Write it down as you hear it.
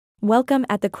Welcome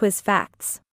at the Quiz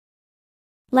Facts.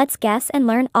 Let's guess and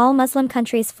learn all Muslim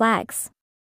countries' flags.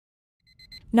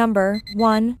 Number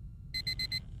 1.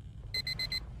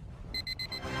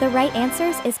 The right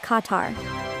answer is Qatar.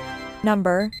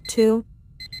 Number 2.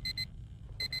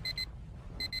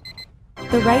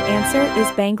 The right answer is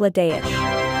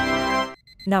Bangladesh.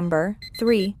 Number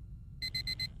 3.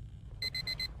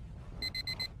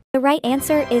 The right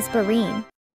answer is Bahrain.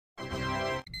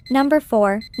 Number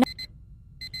 4.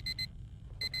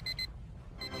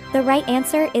 The right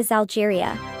answer is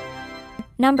Algeria.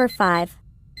 Number 5.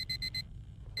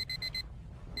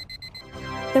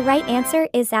 The right answer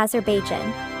is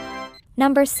Azerbaijan.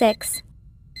 Number 6.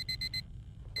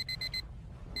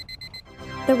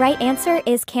 The right answer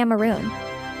is Cameroon.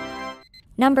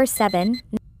 Number 7.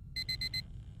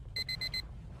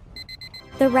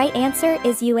 The right answer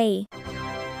is UAE.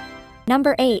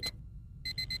 Number 8.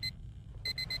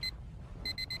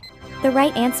 The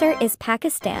right answer is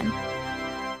Pakistan.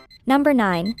 Number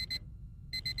 9.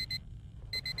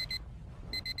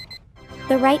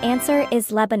 The right answer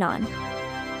is Lebanon.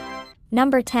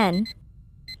 Number 10.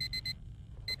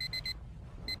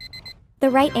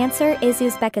 The right answer is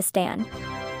Uzbekistan.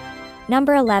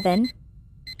 Number 11.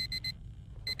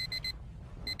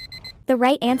 The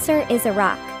right answer is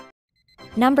Iraq.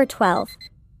 Number 12.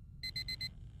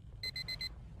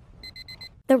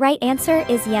 The right answer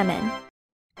is Yemen.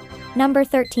 Number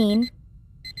 13.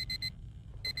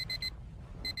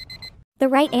 The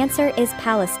right answer is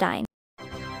Palestine.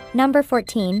 Number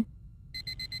 14.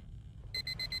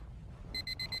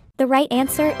 The right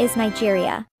answer is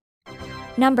Nigeria.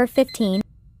 Number 15.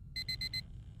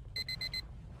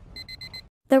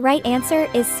 The right answer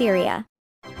is Syria.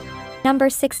 Number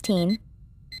 16.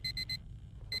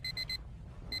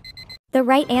 The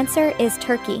right answer is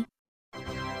Turkey.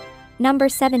 Number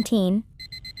 17.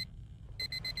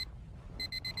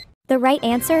 The right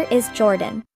answer is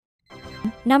Jordan.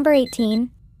 Number 18.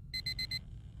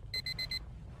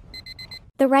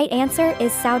 The right answer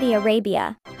is Saudi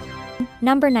Arabia.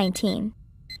 Number 19.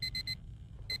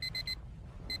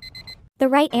 The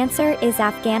right answer is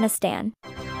Afghanistan.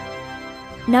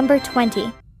 Number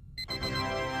 20.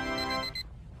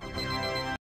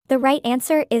 The right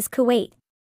answer is Kuwait.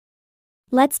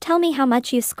 Let's tell me how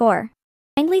much you score.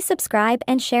 Kindly subscribe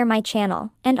and share my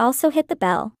channel, and also hit the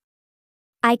bell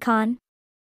icon.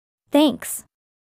 Thanks.